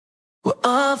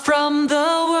up from the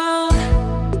world.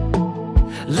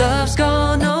 Love's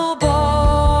got no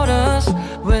borders.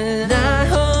 When I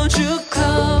hold you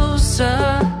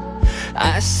closer,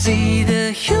 I see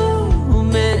the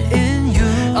human in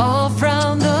you. All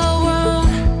from the world.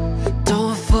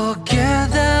 Don't forget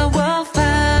that we're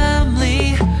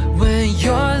family. When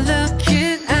you're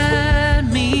looking at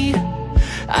me,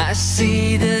 I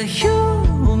see the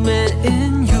human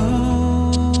in you.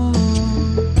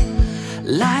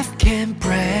 Life can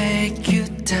break you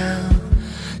down,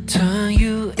 turn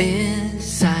you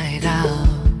inside out.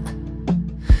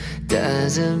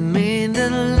 Doesn't mean the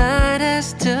light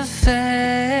has to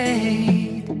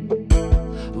fade.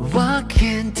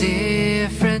 Walking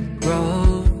different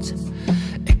roads,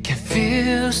 it can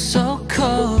feel so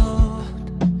cold,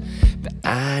 but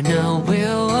I know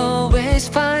we'll always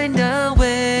find a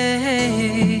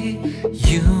way.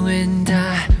 You and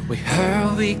I, we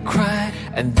hurt, we cry,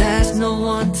 and there's no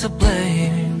one to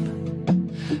blame.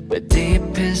 But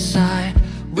deep inside,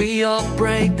 we all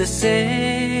break the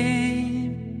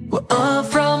same. We're all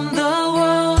from the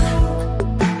world.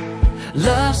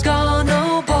 Love's got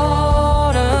no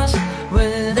borders.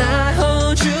 When I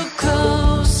hold you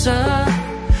closer,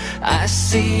 I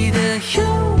see the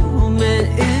human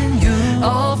in you.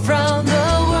 All from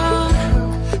the world.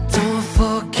 Don't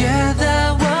forget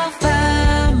that we're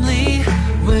family.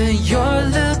 When you're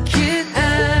looking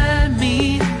at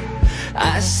me,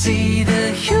 I see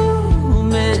the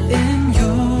human in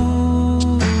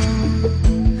you.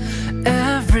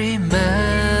 Every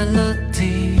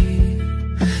melody,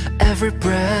 every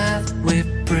breath we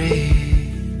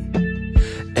breathe,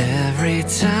 every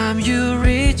time you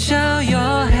reach out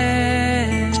your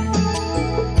hand,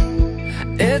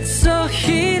 it's so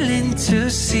healing to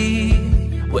see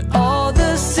we're all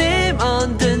the same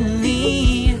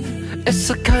underneath. It's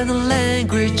a kind of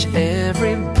language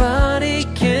everybody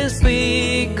can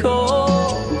speak.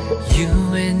 Oh, you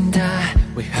and I,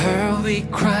 we hurt, we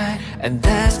cry, and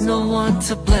there's no one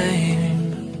to blame.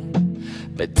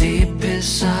 But deep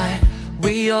inside,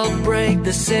 we all break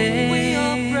the same. We're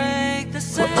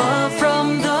all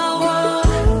from the world.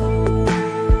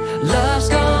 Love's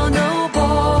got no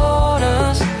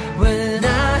borders. When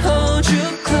I hold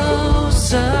you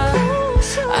closer,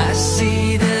 I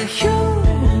see the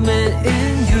human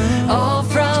in you. All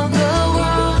from the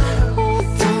world.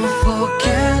 Don't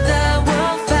forget that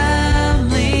we're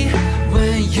family.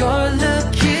 When you're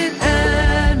looking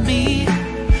at me,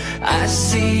 I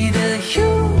see the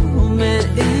human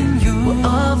in you. We're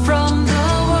all from the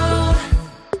world.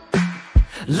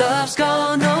 Love's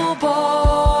got no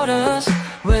borders.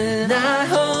 When I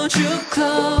hold you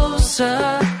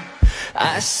closer,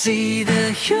 I see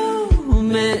the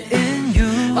human in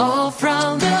you. All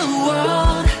from the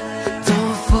world.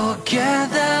 Don't forget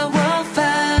that we're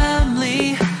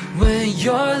family. When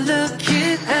you're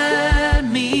looking at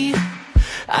me,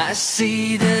 I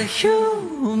see the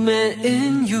human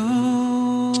in you.